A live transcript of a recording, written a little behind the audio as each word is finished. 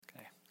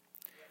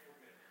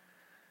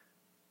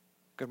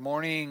Good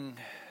morning.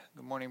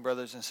 Good morning,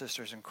 brothers and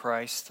sisters in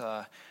Christ.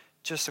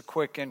 Just a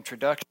quick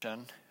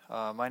introduction.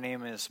 My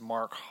name is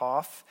Mark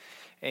Hoff,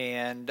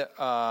 and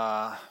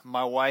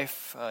my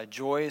wife,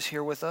 Joy, is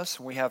here with us.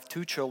 We have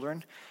two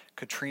children.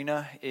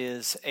 Katrina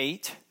is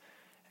 8,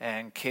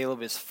 and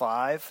Caleb is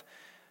 5.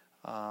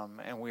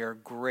 And we are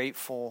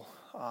grateful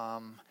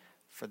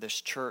for this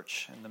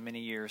church and the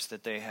many years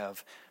that they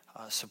have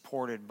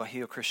supported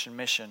Bahia Christian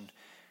Mission.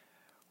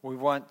 We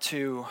want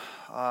to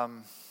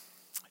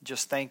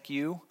just thank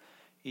you,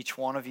 each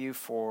one of you,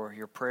 for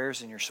your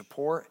prayers and your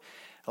support.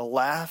 The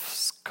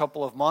last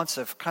couple of months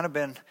have kind of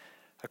been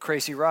a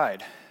crazy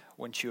ride,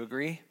 wouldn't you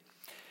agree?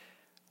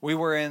 We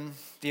were in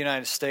the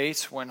United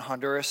States when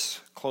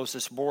Honduras closed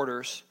its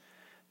borders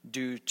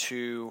due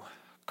to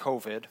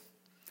COVID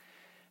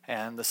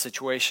and the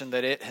situation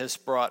that it has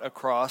brought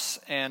across.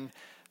 And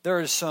there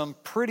is some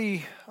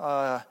pretty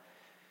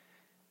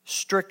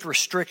strict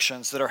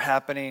restrictions that are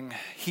happening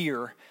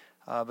here.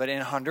 But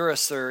in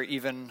Honduras, they're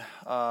even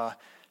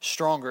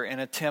stronger in an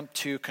attempt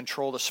to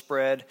control the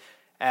spread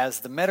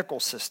as the medical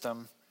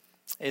system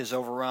is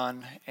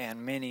overrun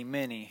and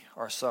many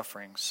are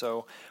suffering.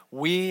 So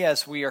we,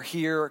 as we are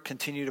here,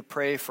 continue to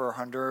pray for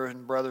our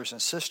Honduran brothers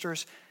and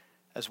sisters,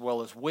 as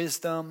well as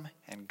wisdom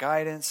and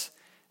guidance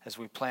as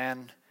we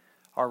plan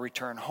our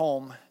return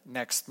home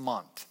next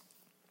month.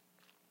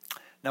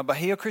 Now,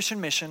 Bahia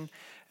Christian Mission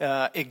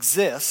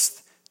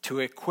exists to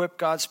equip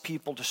God's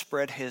people to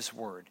spread His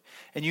word.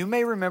 And you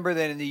may remember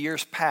that in the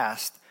years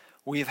past,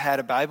 we've had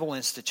a Bible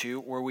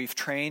Institute where we've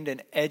trained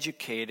and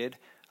educated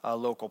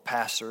local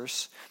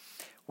pastors.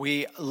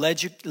 We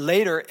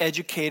later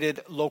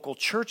educated local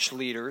church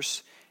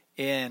leaders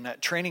in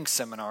training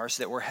seminars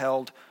that were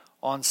held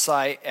on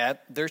site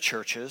at their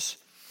churches.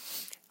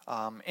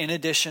 In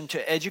addition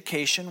to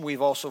education,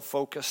 we've also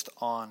focused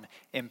on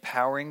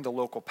empowering the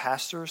local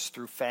pastors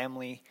through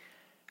family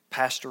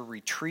pastor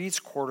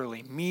retreats,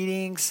 quarterly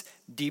meetings,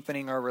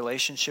 deepening our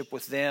relationship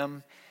with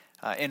them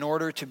in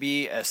order to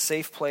be a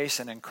safe place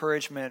and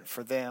encouragement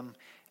for them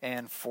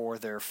and for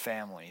their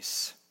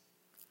families.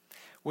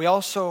 We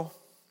also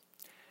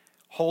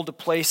hold a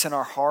place in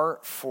our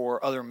heart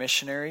for other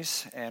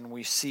missionaries, and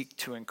we seek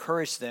to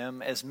encourage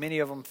them as many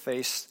of them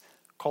face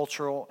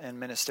cultural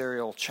and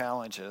ministerial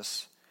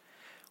challenges.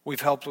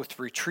 We've helped with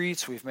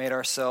retreats. We've made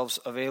ourselves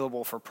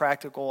available for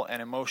practical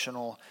and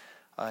emotional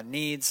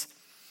needs.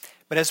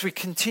 But as we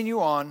continue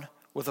on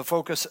with the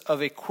focus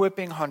of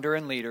equipping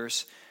Honduran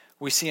leaders,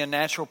 we see a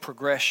natural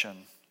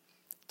progression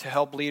to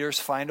help leaders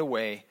find a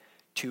way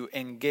to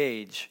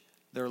engage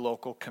their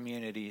local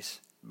communities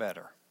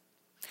better.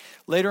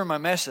 Later in my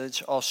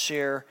message, I'll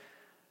share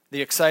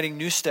the exciting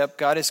new step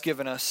God has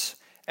given us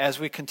as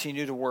we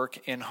continue to work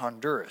in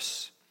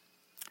Honduras.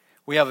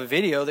 We have a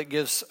video that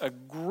gives a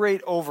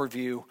great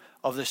overview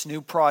of this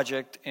new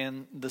project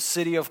in the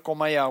city of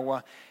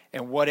Comayagua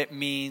and what it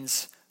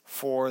means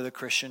for the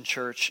Christian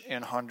church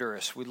in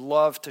Honduras. We'd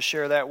love to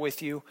share that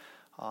with you.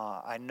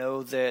 I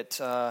know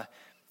that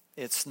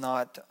it's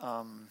not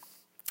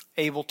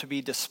able to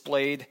be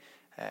displayed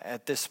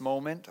at this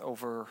moment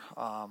over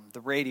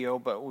the radio,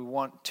 but we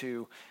want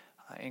to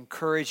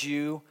encourage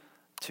you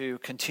to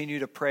continue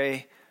to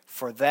pray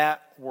for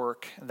that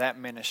work, that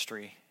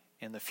ministry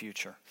in the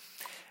future.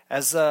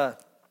 As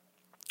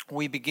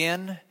we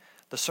begin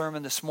the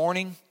sermon this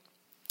morning,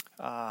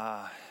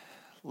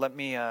 let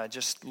me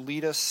just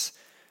lead us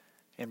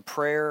in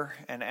prayer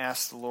and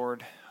ask the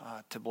Lord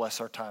to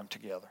bless our time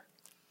together.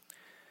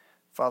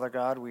 Father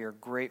God, we are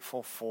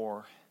grateful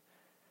for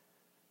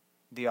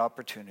the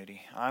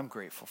opportunity. I'm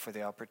grateful for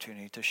the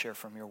opportunity to share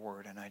from your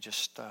word, and I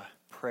just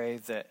pray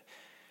that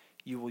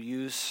you will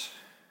use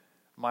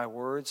my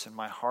words and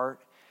my heart,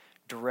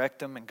 direct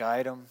them and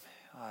guide them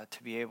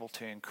to be able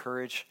to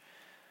encourage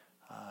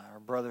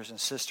our brothers and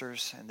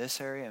sisters in this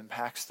area in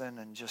Paxton,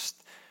 and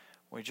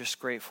we're just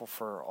grateful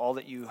for all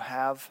that you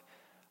have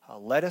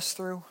led us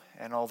through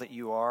and all that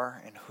you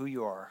are and who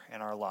you are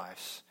in our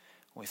lives.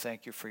 We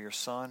thank you for your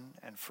Son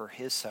and for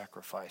his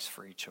sacrifice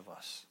for each of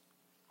us.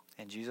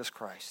 In Jesus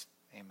Christ,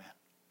 amen.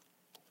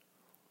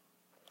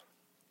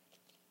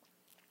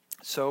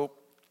 So,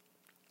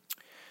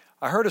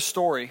 I heard a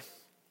story,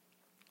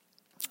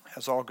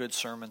 as all good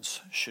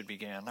sermons should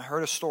begin. I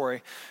heard a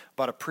story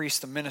about a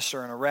priest, a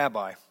minister, and a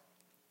rabbi.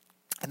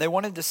 And they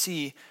wanted to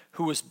see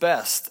who was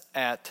best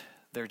at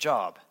their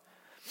job.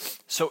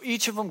 So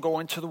each of them go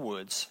into the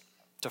woods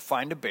to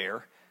find a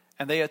bear,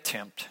 and they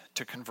attempt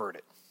to convert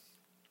it.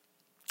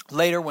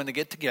 Later, when they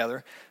get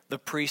together, the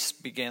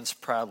priest begins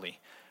proudly,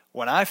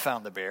 "When I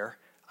found the bear,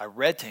 I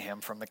read to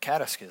him from the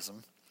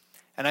catechism,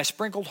 and I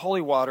sprinkled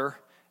holy water,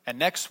 and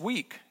next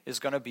week is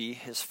going to be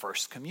his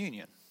first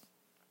communion."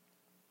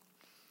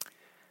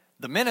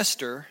 The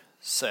minister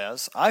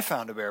says, "I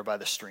found a bear by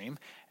the stream,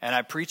 and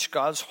I preached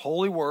God's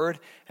holy word,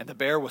 and the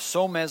bear was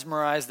so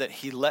mesmerized that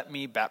he let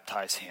me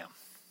baptize him."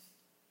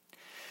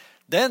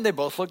 Then they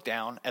both look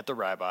down at the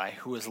rabbi,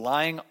 who is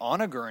lying on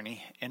a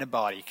gurney in a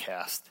body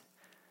cast.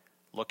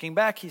 Looking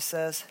back, he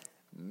says,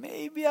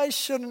 "Maybe I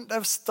shouldn't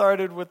have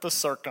started with the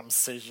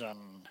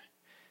circumcision."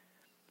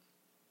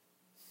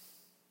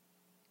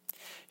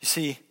 You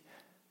see,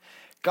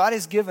 God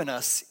has given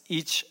us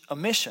each a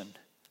mission.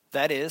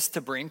 That is,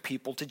 to bring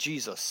people to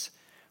Jesus,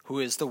 who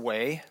is the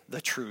way,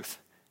 the truth,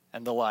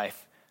 and the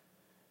life.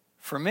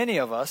 For many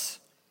of us,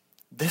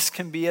 this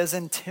can be as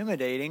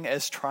intimidating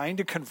as trying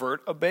to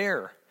convert a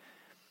bear.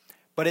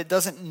 But it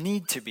doesn't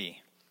need to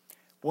be.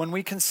 When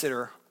we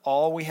consider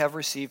all we have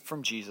received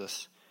from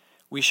Jesus,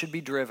 we should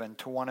be driven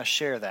to want to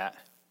share that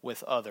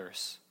with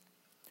others.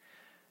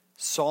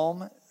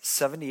 Psalm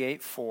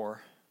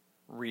 78:4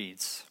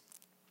 reads,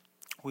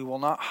 "We will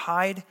not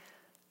hide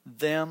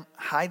them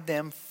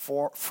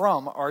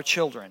from our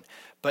children,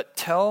 but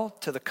tell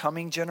to the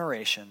coming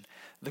generation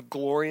the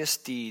glorious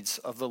deeds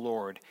of the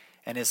Lord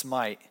and his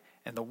might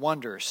and the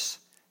wonders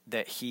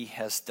that he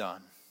has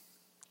done."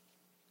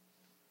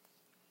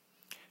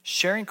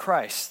 Sharing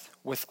Christ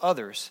with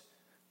others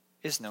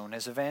is known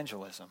as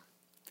evangelism.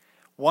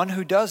 One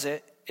who does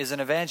it is an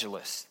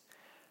evangelist.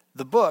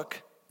 The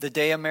book, The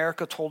Day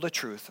America Told the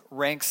Truth,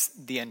 ranks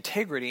the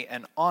integrity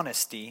and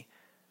honesty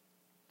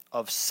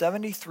of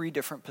 73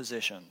 different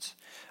positions.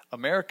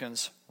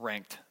 Americans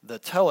ranked the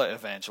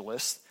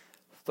televangelist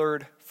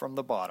third from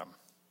the bottom,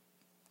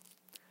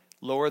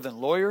 lower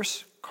than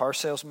lawyers, car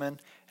salesmen,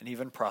 and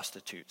even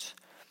prostitutes.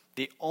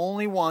 The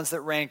only ones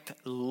that ranked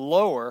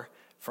lower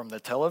from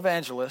the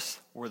televangelists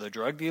were the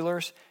drug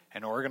dealers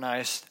and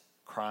organized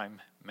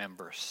crime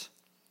members.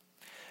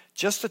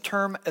 Just the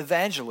term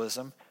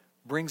evangelism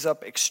brings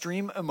up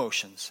extreme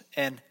emotions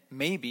and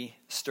maybe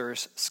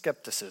stirs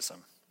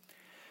skepticism.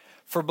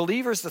 For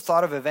believers, the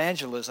thought of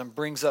evangelism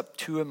brings up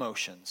two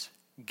emotions,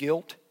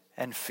 guilt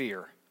and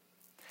fear.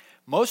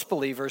 Most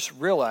believers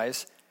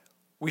realize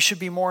we should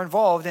be more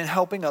involved in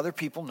helping other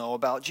people know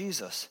about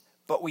Jesus,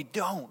 but we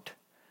don't,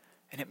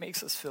 and it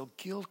makes us feel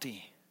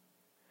guilty.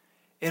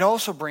 It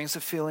also brings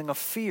a feeling of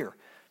fear.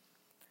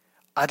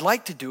 I'd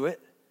like to do it,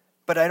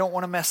 but I don't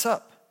want to mess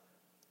up.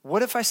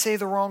 What if I say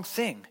the wrong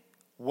thing?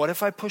 What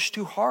if I push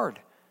too hard?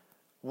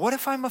 What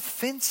if I'm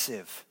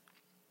offensive?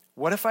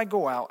 What if I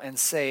go out and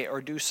say or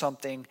do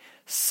something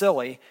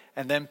silly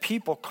and then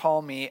people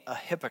call me a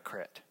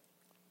hypocrite?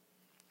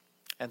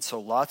 And so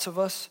lots of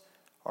us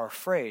are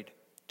afraid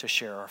to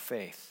share our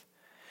faith.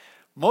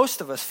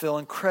 Most of us feel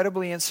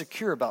incredibly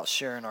insecure about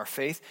sharing our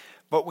faith,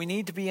 but we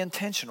need to be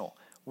intentional.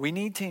 We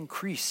need to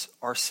increase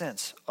our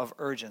sense of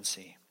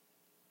urgency.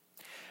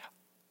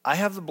 I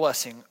have the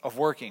blessing of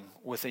working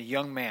with a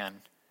young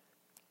man.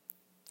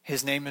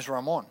 His name is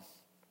Ramon,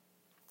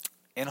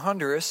 in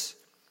Honduras,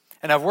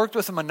 and I've worked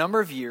with him a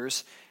number of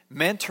years,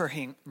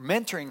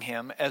 mentoring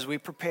him as we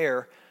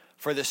prepare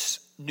for this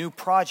new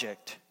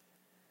project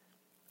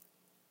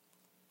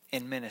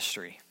in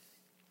ministry.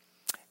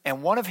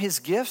 And one of his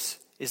gifts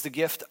is the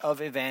gift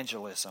of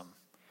evangelism.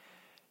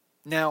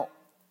 Now,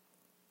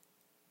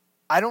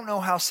 I don't know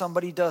how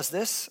somebody does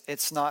this.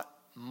 It's not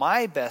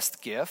my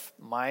best gift.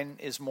 Mine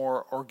is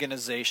more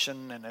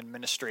organization and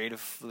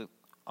administrative.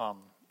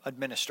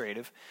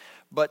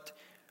 But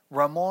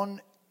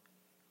Ramon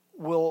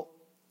will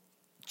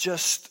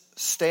just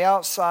stay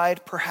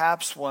outside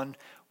perhaps when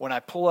I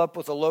pull up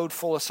with a load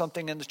full of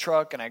something in the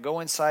truck and I go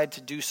inside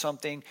to do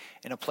something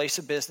in a place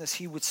of business.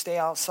 He would stay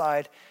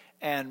outside,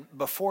 and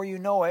before you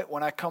know it,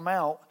 when I come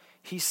out,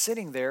 he's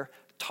sitting there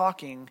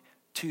talking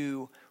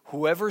to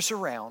whoever's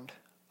around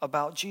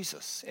about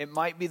Jesus. It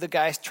might be the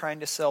guy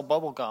trying to sell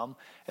bubble gum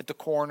at the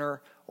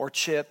corner or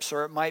chips,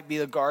 or it might be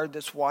the guard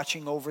that's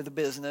watching over the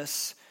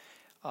business.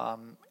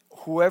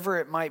 Whoever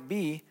it might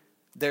be,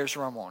 there's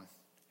Ramon,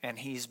 and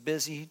he's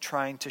busy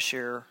trying to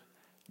share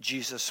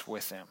Jesus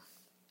with them.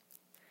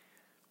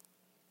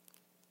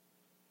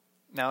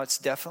 Now, it's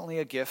definitely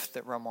a gift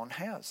that Ramon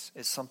has.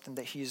 It's something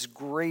that he's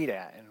great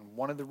at, and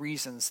one of the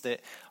reasons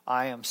that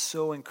I am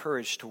so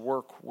encouraged to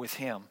work with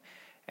him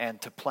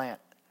and to plant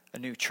a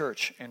new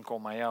church in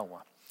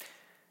Comayagua.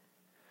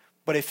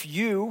 But if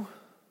you,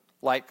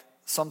 like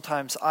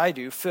sometimes I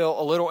do, feel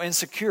a little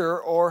insecure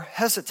or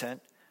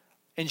hesitant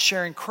in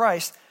sharing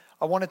Christ,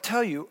 I want to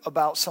tell you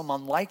about some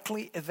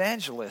unlikely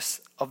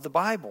evangelists of the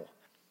Bible.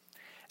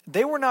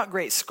 They were not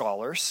great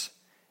scholars.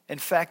 In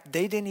fact,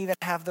 they didn't even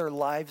have their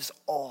lives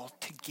all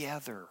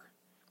together.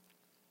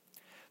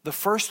 The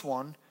first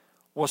one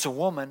was a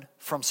woman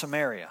from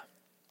Samaria.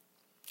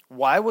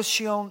 Why was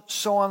she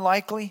so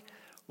unlikely?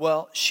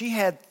 Well, she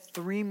had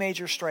 3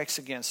 major strikes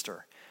against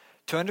her.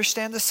 To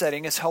understand the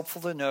setting, it's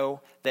helpful to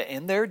know that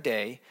in their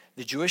day,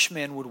 the Jewish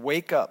men would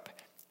wake up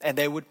and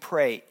they would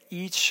pray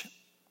each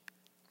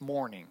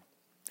morning,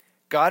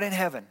 God in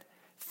heaven,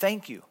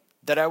 thank you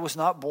that I was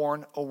not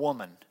born a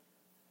woman.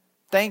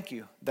 Thank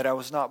you that I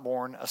was not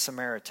born a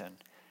Samaritan.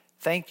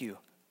 Thank you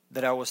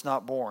that I was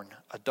not born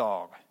a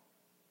dog.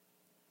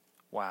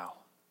 Wow,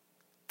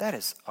 that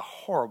is a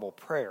horrible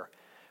prayer,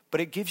 but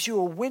it gives you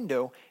a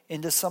window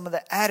into some of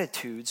the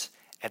attitudes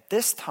at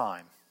this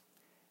time.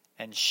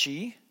 And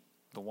she,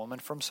 the woman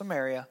from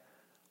Samaria,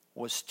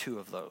 was 2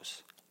 of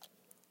those.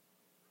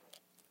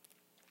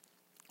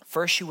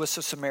 First, she was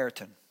a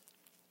Samaritan.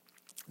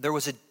 There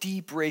was a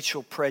deep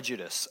racial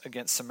prejudice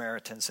against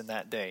Samaritans in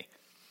that day.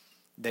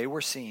 They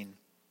were seen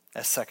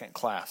as second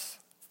class.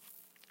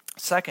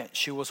 Second,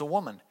 she was a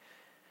woman,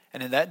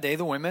 and in that day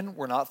the women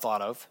were not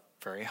thought of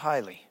very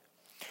highly.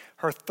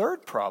 Her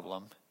third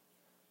problem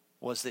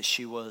was that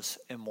she was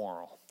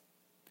immoral.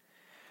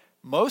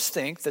 Most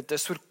think that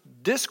this would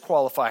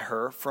disqualify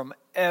her from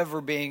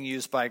ever being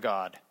used by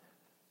God,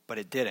 but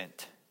it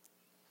didn't.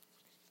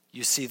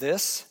 You see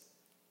this?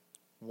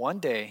 One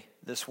day,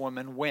 this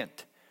woman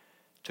went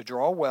to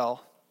draw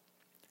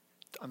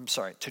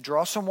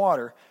some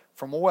water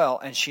from a well,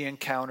 and she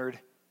encountered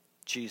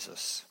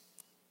Jesus.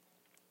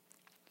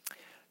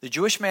 The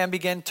Jewish man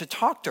began to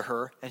talk to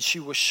her, and she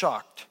was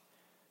shocked.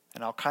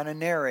 And I'll kind of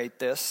narrate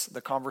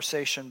the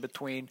conversation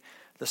between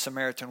the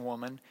Samaritan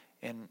woman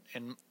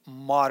in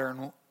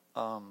modern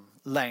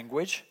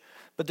language.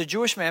 But the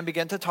Jewish man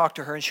began to talk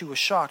to her, and she was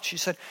shocked. She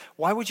said,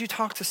 "Why would you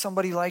talk to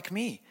somebody like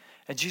me?"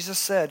 And Jesus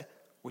said,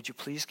 "Would you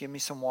please give me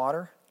some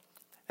water?"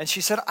 And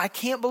she said, "I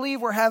can't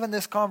believe we're having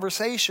this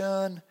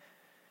conversation."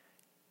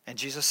 And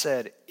Jesus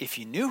said, "If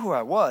you knew who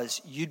I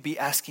was, you'd be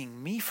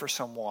asking me for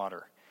some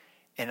water.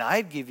 And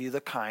I'd give you the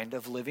kind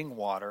of living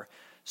water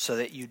so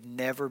that you'd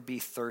never be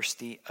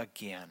thirsty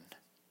again."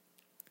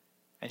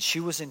 And she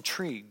was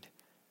intrigued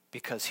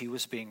because he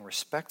was being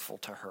respectful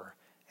to her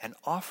and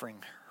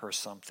offering her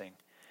something.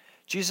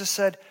 Jesus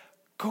said,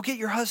 "Go get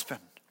your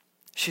husband."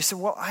 She said,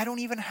 "Well, I don't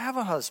even have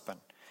a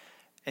husband."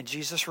 And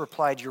Jesus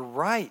replied, "You're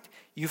right.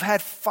 You've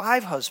had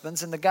 5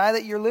 husbands, and the guy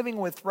that you're living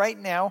with right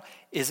now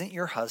isn't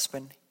your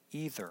husband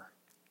either."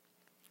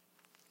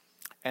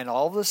 And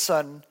all of a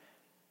sudden,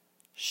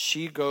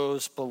 she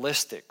goes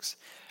ballistics.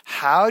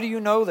 "How do you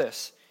know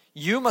this?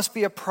 You must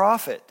be a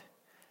prophet."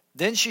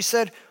 Then she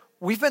said,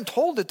 "We've been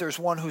told that there's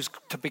one who's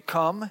to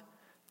come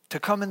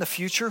in the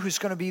future, who's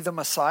going to be the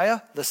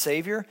Messiah, the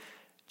Savior."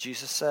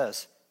 Jesus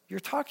says, "You're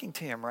talking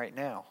to him right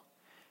now."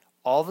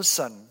 All of a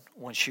sudden,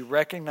 when she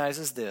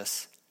recognizes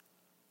this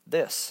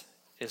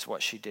is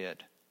what she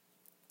did.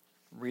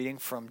 Reading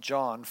from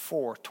John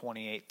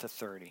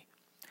 4:28-30.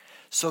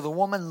 So the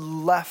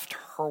woman left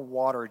her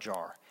water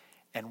jar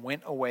and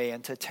went away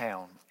into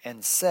town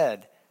and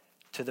said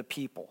to the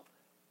people,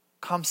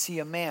 "Come see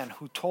a man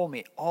who told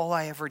me all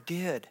I ever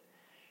did.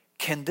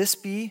 Can this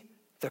be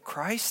the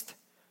Christ?"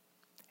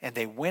 And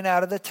they went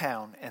out of the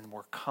town and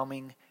were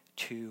coming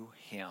to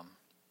him.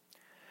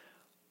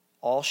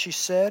 All she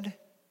said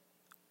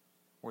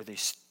were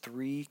these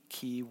 3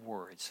 key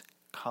words: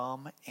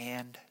 come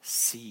and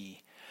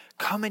see.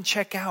 Come and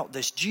check out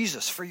this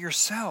Jesus for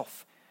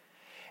yourself.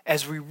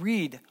 As we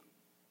read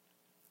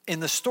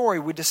in the story,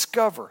 we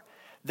discover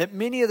that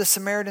many of the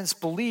Samaritans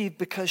believed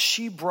because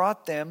she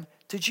brought them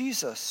to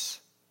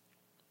Jesus.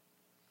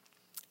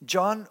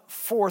 John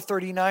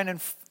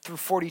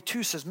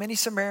 4:39-42 says, "Many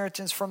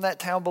Samaritans from that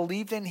town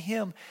believed in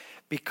him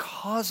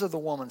because of the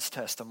woman's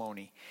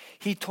testimony.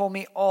 He told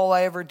me all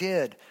I ever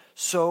did."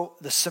 So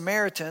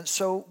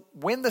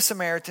when the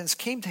Samaritans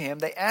came to him,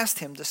 they asked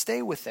him to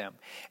stay with them.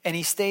 And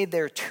he stayed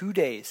there 2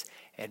 days,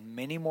 and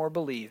many more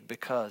believed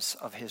because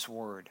of his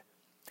word.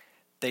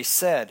 They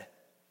said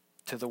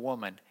to the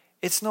woman,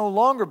 "It's no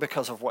longer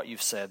because of what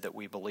you've said that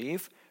we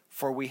believe,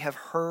 for we have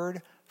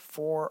heard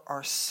for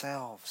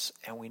ourselves,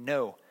 and we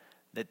know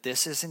that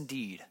this is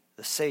indeed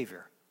the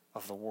Savior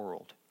of the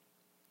world."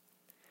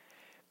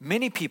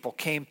 Many people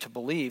came to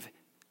believe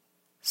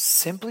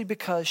simply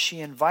because she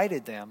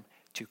invited them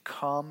to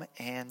come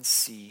and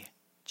see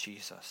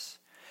Jesus.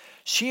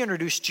 She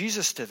introduced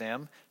Jesus to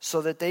them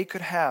so that they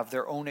could have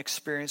their own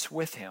experience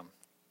with him.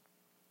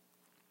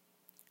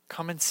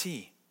 Come and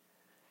see.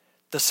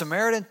 The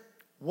Samaritan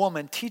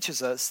woman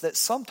teaches us that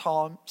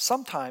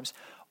sometimes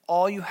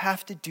all you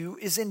have to do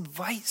is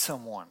invite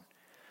someone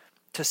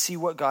to see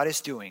what God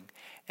is doing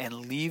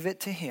and leave it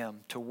to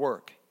him to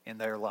work in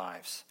their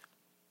lives.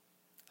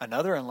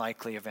 Another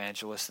unlikely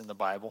evangelist in the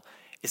Bible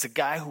is a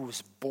guy who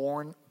was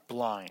born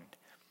blind.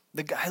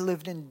 The guy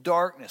lived in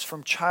darkness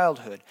from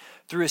childhood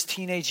through his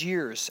teenage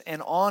years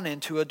and on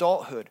into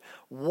adulthood.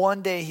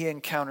 One day he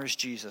encounters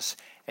Jesus,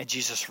 and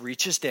Jesus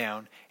reaches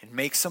down and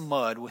makes some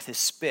mud with his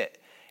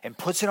spit and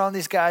puts it on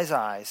this guy's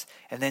eyes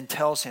and then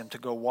tells him to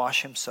go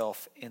wash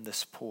himself in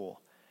this pool.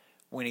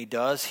 When he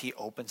does, he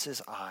opens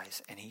his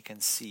eyes and he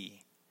can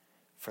see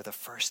for the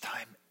first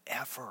time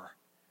ever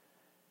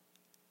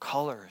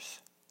colors,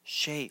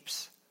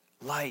 shapes,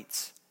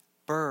 lights,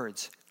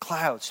 birds,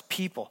 clouds,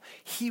 people.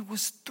 He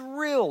was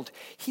thrilled.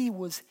 He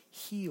was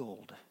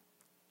healed.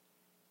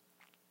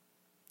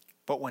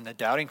 But when the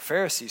doubting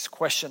Pharisees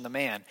questioned the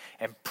man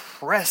and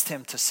pressed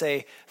him to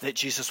say that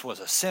Jesus was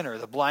a sinner,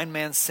 the blind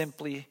man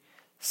simply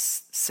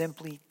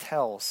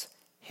tells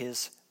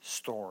his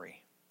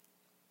story.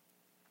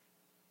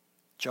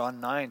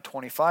 John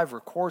 9:25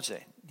 records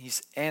it.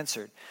 He's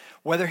answered,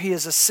 "Whether he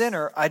is a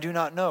sinner, I do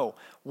not know.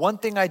 One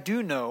thing I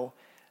do know,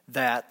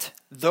 that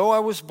though I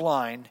was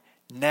blind,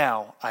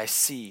 now I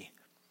see."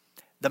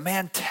 The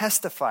man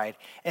testified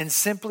and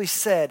simply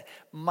said,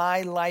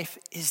 "My life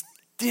is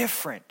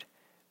different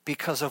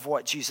because of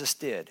what Jesus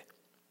did."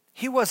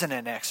 He wasn't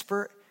an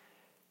expert,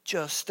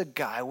 just a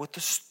guy with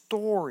a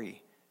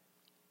story.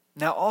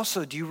 Now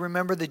also, do you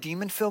remember the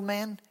demon-filled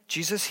man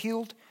Jesus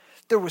healed?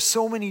 there were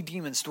so many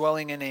demons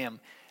dwelling in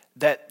him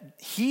that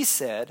he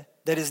said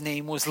that his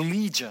name was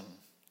Legion.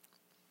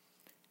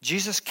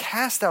 Jesus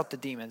cast out the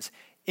demons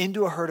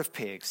into a herd of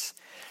pigs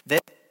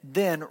that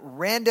then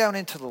ran down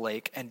into the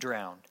lake and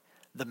drowned.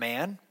 The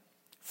man,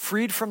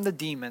 freed from the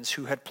demons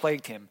who had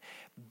plagued him,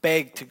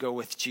 begged to go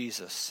with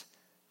Jesus.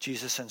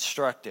 Jesus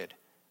instructed,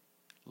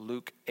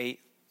 Luke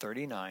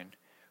 8:39,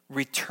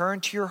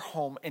 return to your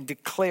home and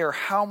declare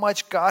how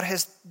much God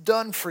has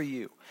done for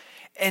you.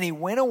 And he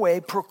went away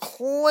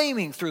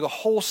proclaiming through the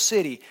whole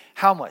city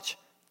how much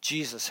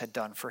Jesus had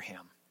done for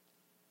him.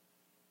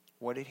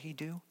 What did he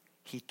do?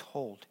 He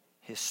told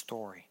his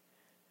story.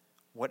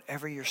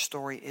 Whatever your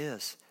story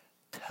is,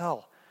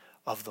 tell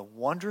of the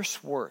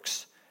wondrous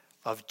works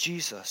of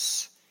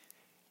Jesus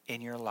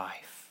in your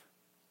life.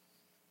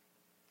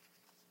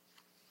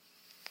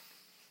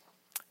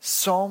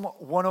 Psalm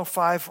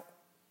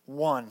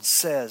 105:1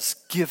 says,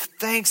 give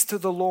thanks to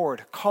the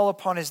Lord, call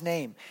upon his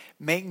name,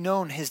 make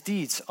known his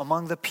deeds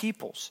among the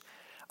peoples.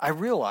 I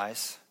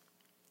realize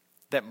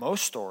that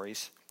most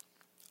stories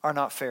are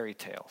not fairy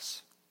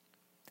tales,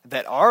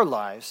 that our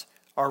lives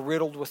are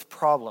riddled with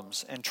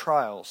problems and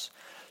trials,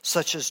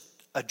 such as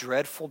a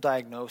dreadful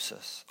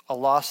diagnosis, a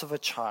loss of a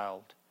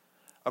child,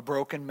 a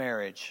broken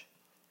marriage,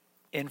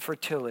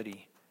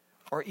 infertility,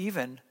 or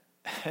even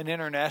an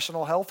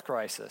international health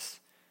crisis.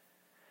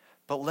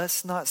 But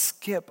let's not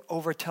skip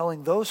over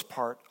telling those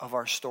part of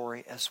our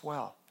story as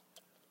well.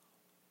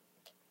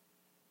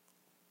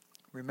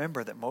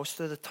 Remember that most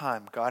of the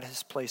time God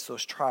has placed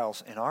those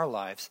trials in our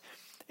lives,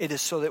 it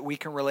is so that we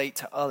can relate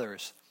to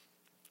others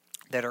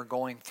that are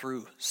going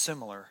through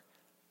similar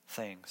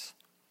things.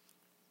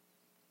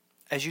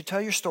 As you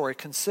tell your story,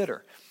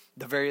 consider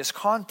the various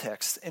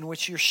contexts in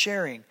which you're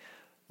sharing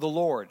the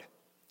Lord,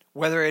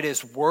 whether it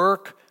is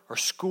work or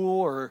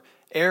school or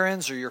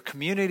errands or your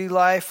community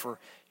life or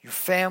your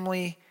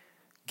family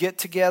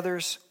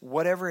get-togethers,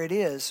 whatever it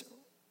is,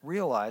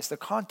 realize the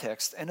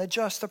context and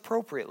adjust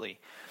appropriately.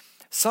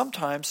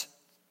 Sometimes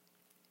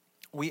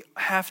we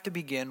have to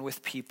begin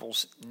with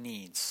people's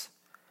needs.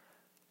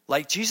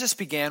 Like Jesus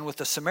began with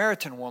the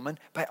Samaritan woman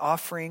by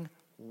offering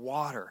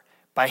water,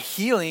 by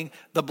healing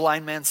the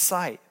blind man's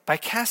sight, by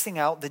casting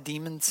out the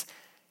demons,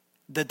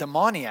 the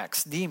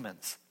demoniac's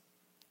demons.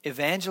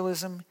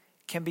 Evangelism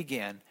can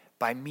begin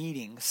by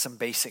meeting some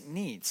basic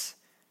needs.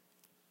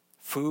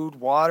 Food,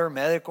 water,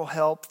 medical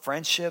help,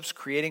 friendships,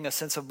 creating a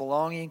sense of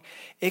belonging.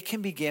 It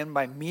can begin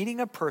by meeting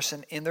a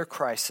person in their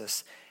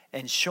crisis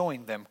and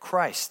showing them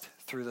Christ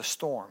through the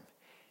storm.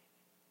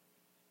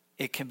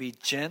 It can be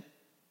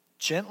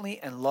gently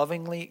and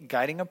lovingly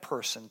guiding a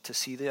person to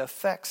see the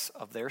effects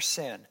of their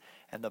sin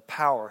and the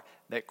power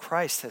that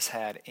Christ has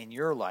had in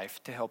your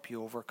life to help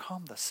you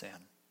overcome the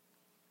sin.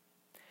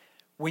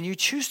 When you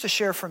choose to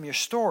share from your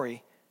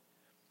story,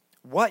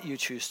 what you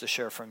choose to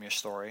share from your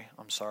story,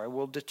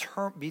 will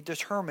be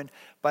determined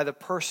by the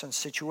person's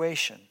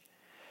situation.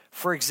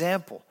 For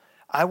example,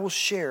 I will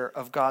share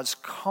of God's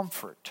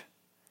comfort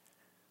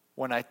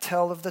when I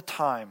tell of the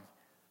time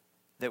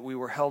that we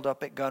were held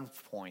up at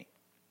gunpoint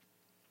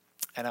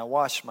and I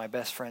watched my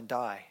best friend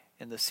die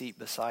in the seat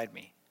beside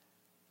me.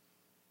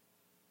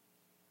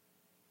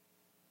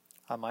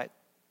 I might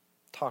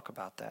talk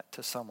about that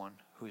to someone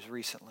who's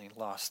recently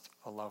lost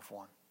a loved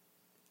one.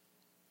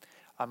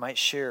 I might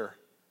share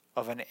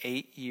of an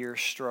 8-year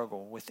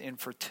struggle with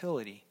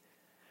infertility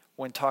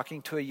when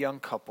talking to a young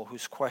couple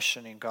who's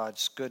questioning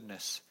God's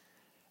goodness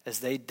as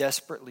they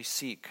desperately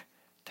seek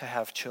to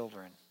have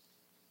children.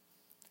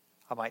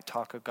 I might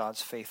talk of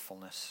God's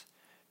faithfulness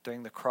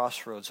during the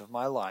crossroads of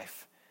my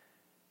life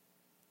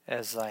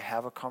as I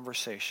have a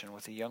conversation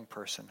with a young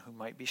person who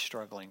might be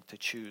struggling to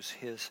choose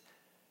his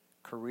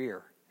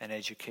career and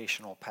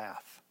educational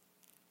path.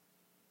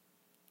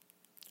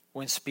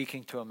 When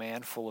speaking to a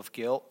man full of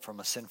guilt from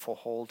a sinful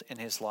hold in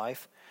his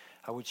life,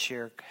 I would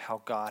share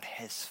how God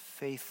has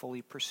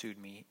faithfully pursued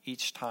me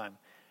each time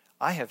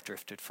I have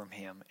drifted from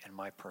him in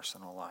my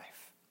personal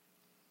life.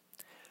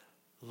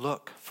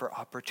 Look for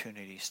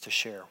opportunities to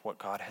share what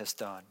God has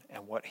done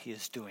and what he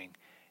is doing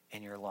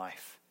in your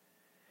life.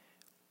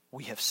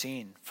 We have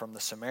seen from the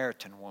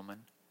Samaritan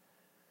woman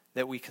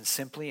that we can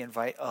simply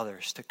invite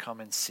others to come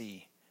and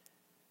see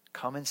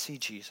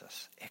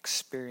Jesus,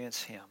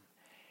 experience him.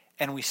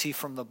 And we see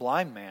from the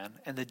blind man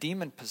and the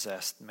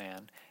demon-possessed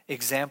man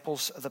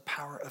examples of the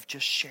power of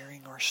just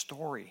sharing our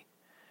story,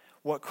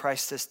 what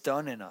Christ has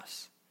done in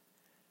us.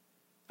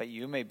 But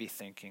you may be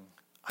thinking,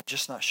 I'm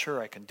just not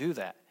sure I can do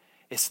that.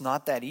 It's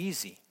not that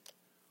easy.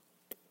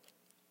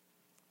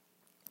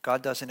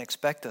 God doesn't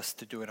expect us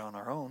to do it on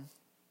our own.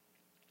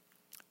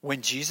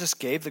 When Jesus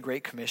gave the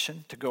Great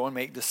Commission to go and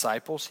make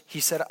disciples, he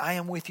said, I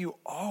am with you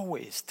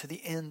always to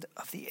the end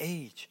of the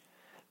age.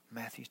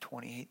 Matthew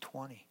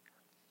 28:20.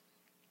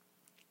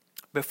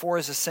 Before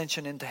his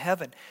ascension into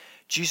heaven,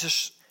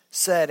 Jesus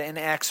said in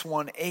Acts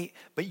 1:8,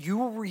 but you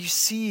will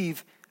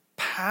receive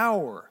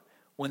power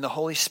when the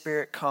Holy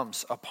Spirit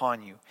comes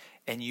upon you,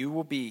 and you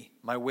will be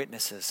my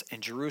witnesses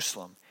in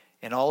Jerusalem,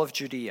 in all of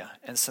Judea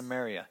and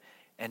Samaria,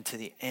 and to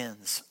the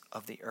ends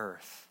of the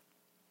earth.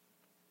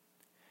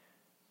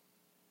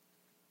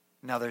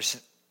 Now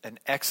there's an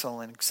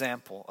excellent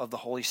example of the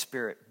Holy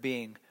Spirit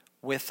being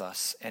with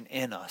us and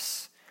in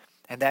us,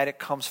 and that it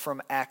comes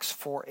from Acts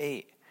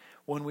 4:8,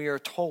 when we are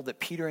told that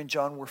Peter and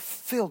John were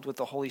filled with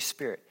the Holy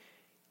Spirit,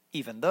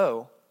 even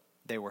though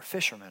they were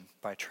fishermen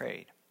by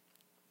trade.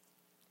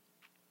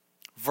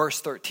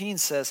 Verse 13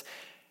 says,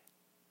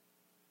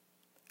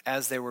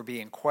 as they were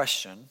being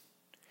questioned,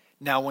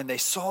 now when they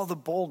saw the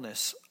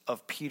boldness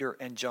of Peter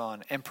and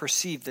John and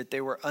perceived that they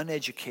were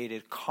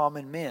uneducated,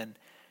 common men,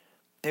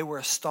 they were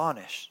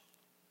astonished,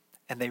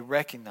 and they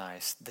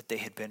recognized that they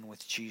had been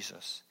with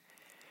Jesus.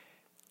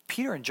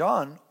 Peter and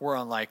John were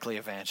unlikely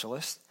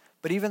evangelists,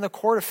 but even the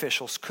court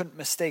officials couldn't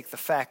mistake the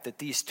fact that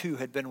these two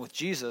had been with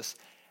Jesus,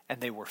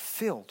 and they were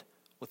filled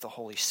with the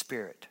Holy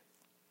Spirit.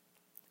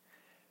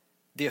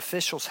 The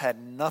officials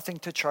had nothing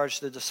to charge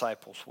the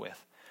disciples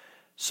with,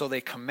 so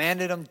they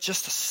commanded them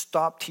just to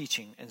stop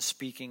teaching and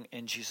speaking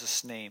in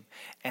Jesus' name.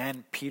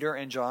 And Peter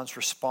and John's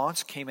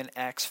response came in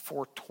Acts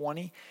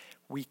 4:20,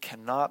 we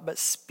cannot but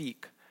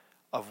speak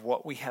of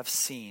what we have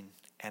seen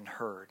and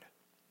heard.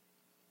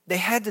 They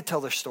had to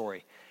tell their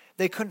story.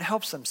 They couldn't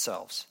help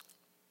themselves.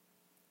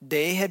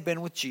 They had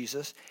been with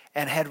Jesus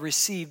and had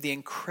received the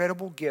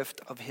incredible gift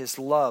of his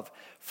love,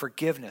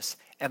 forgiveness,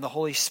 and the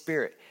Holy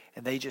Spirit,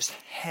 and they just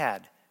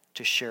had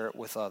to share it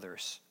with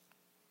others.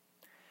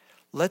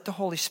 Let the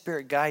Holy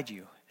Spirit guide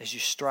you as you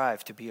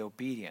strive to be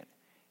obedient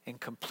and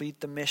complete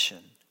the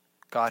mission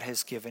God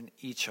has given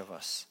each of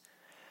us.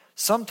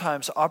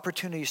 Sometimes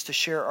opportunities to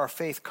share our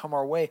faith come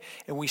our way,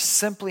 and we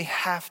simply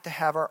have to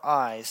have our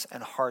eyes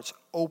and hearts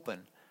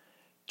open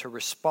to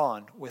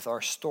respond with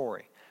our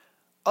story.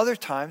 Other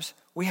times,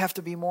 we have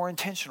to be more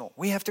intentional.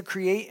 We have to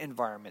create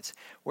environments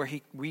where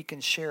we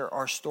can share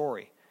our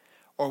story,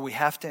 or we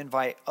have to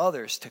invite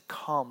others to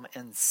come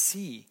and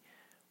see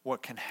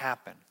what can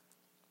happen.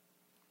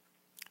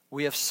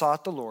 We have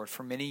sought the Lord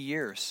for many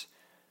years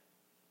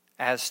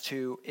as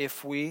to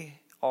if we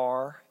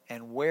are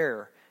and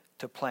where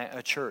to plant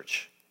a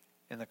church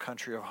in the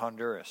country of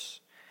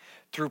Honduras.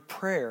 Through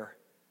prayer,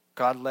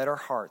 God led our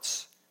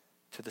hearts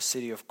to the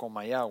city of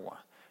Comayagua.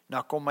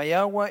 Now,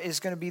 Comayagua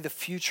is going to be the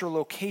future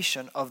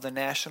location of the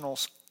national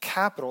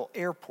capital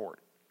airport.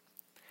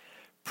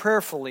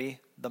 Prayerfully,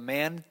 the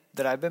man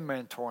that I've been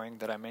mentoring,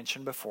 that I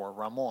mentioned before,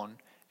 Ramon,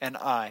 and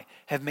I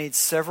have made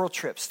several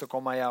trips to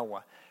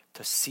Comayagua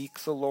to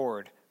seek the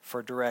Lord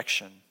for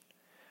direction.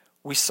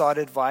 We sought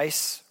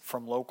advice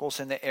from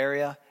locals in the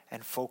area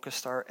and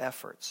focused our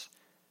efforts.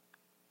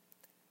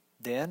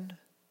 Then,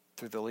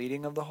 through the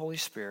leading of the Holy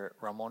Spirit,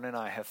 Ramon and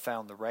I have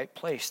found the right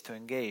place to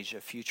engage a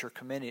future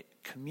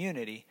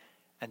community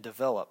and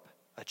develop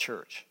a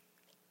church.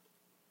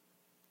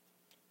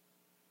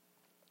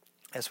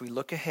 As we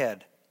look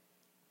ahead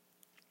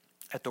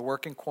at the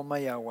work in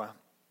Comayagua,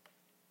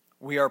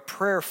 we are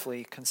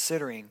prayerfully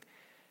considering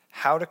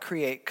how to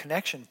create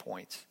connection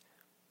points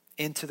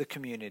into the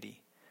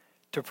community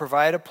to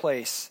provide a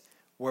place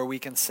where we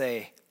can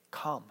say,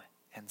 come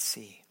and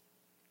see.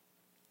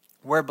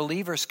 Where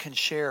believers can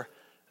share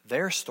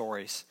their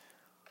stories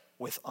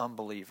with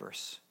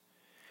unbelievers.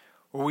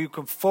 Where we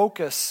can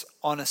focus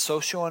on a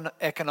social and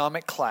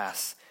economic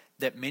class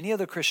that many of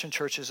the Christian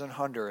churches in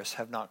Honduras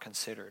have not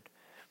considered.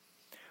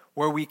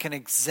 Where we can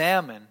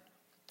examine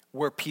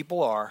where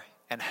people are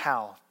and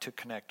how to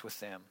connect with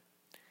them.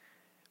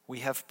 We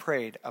have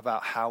prayed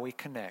about how we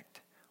connect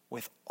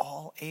with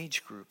all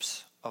age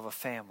groups of a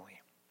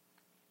family.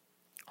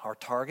 Our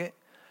target,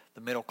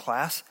 the middle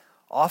class,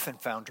 often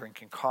found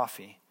drinking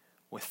coffee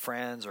with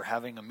friends or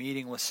having a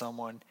meeting with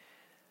someone.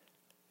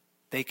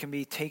 They can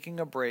be taking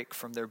a break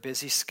from their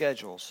busy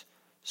schedules,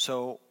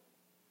 so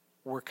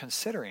we're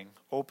considering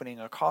opening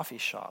a coffee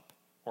shop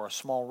or a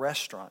small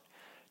restaurant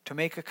to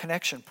make a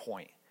connection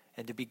point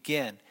and to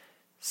begin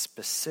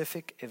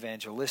specific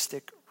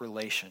evangelistic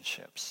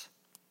relationships.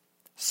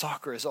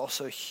 Soccer is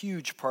also a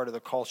huge part of the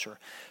culture,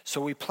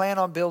 so we plan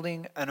on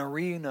building an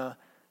arena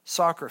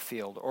soccer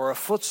field or a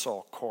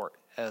futsal court,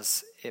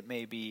 as it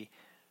may be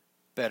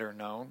better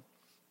known,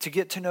 to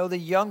get to know the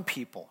young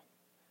people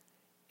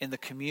in the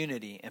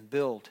community and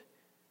build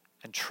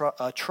and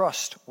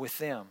trust with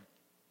them.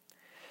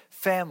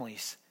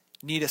 Families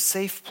need a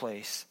safe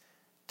place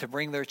to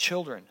bring their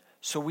children,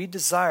 so we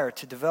desire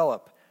to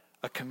develop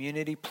a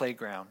community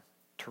playground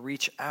to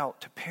reach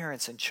out to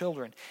parents and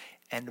children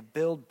and to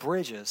build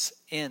bridges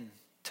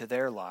into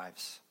their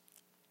lives.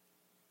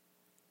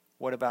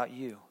 What about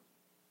you?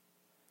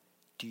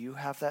 Do you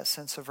have that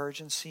sense of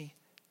urgency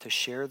to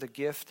share the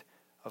gift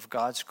of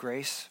God's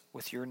grace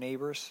with your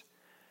neighbors,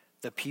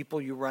 the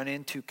people you run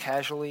into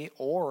casually,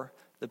 or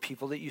the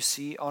people that you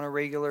see on a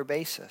regular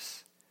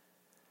basis?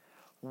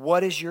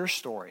 What is your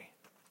story?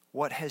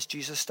 What has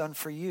Jesus done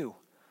for you?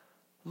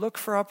 Look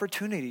for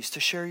opportunities to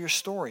share your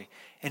story.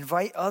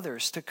 Invite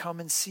others to come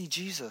and see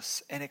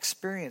Jesus and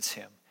experience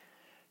him.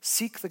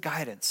 Seek the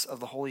guidance of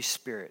the Holy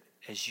Spirit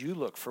as you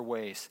look for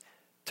ways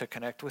to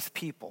connect with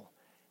people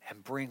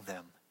and bring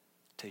them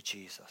to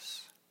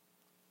Jesus.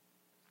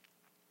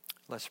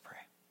 Let's pray.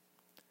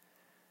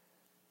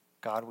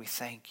 God, we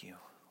thank you.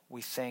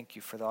 we thank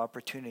you for the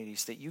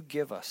opportunities that you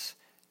give us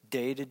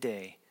day to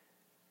day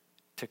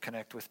to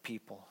connect with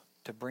people,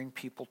 to bring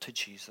people to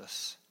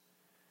Jesus.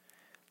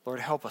 Lord,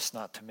 help us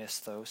not to miss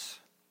those.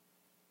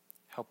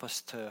 Help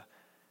us to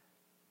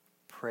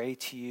pray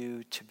to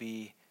you, to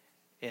be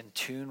in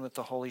tune with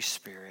the Holy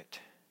Spirit,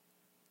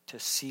 to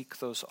seek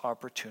those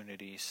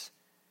opportunities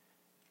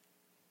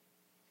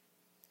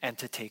and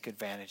to take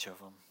advantage of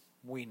them.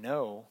 We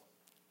know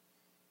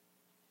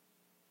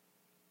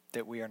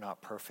that we are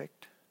not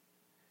perfect.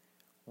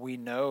 We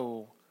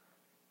know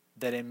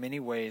that in many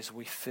ways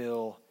we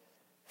feel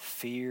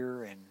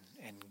fear and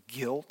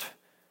guilt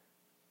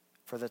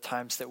for the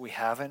times that we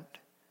haven't.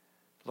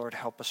 Lord,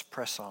 help us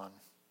press on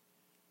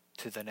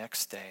to the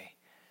next day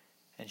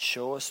and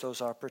show us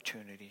those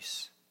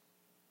opportunities.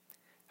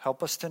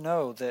 Help us to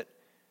know that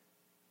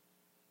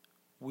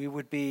we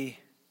would be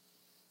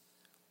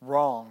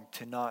wrong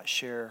to not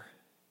share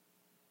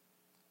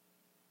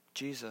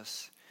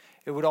Jesus.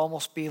 It would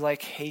almost be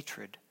like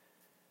hatred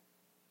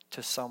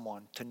to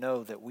someone to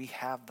know that we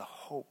have the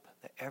hope,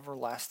 the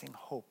everlasting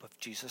hope of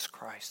Jesus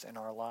Christ in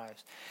our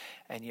lives,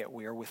 and yet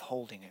we are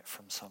withholding it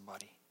from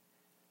somebody.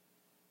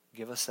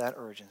 Give us that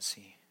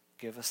urgency.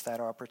 Give us that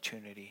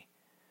opportunity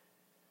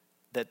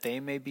that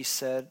it may be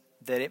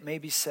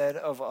said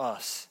of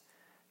us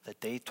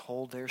that they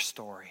told their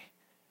story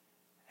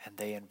and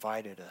they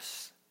invited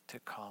us to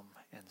come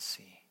and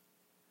see.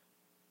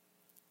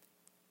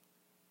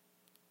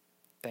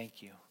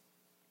 Thank you.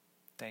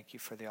 Thank you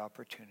for the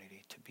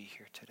opportunity to be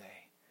here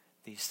today.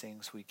 These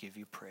things we give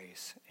you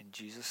praise. In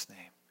Jesus'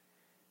 name,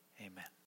 amen.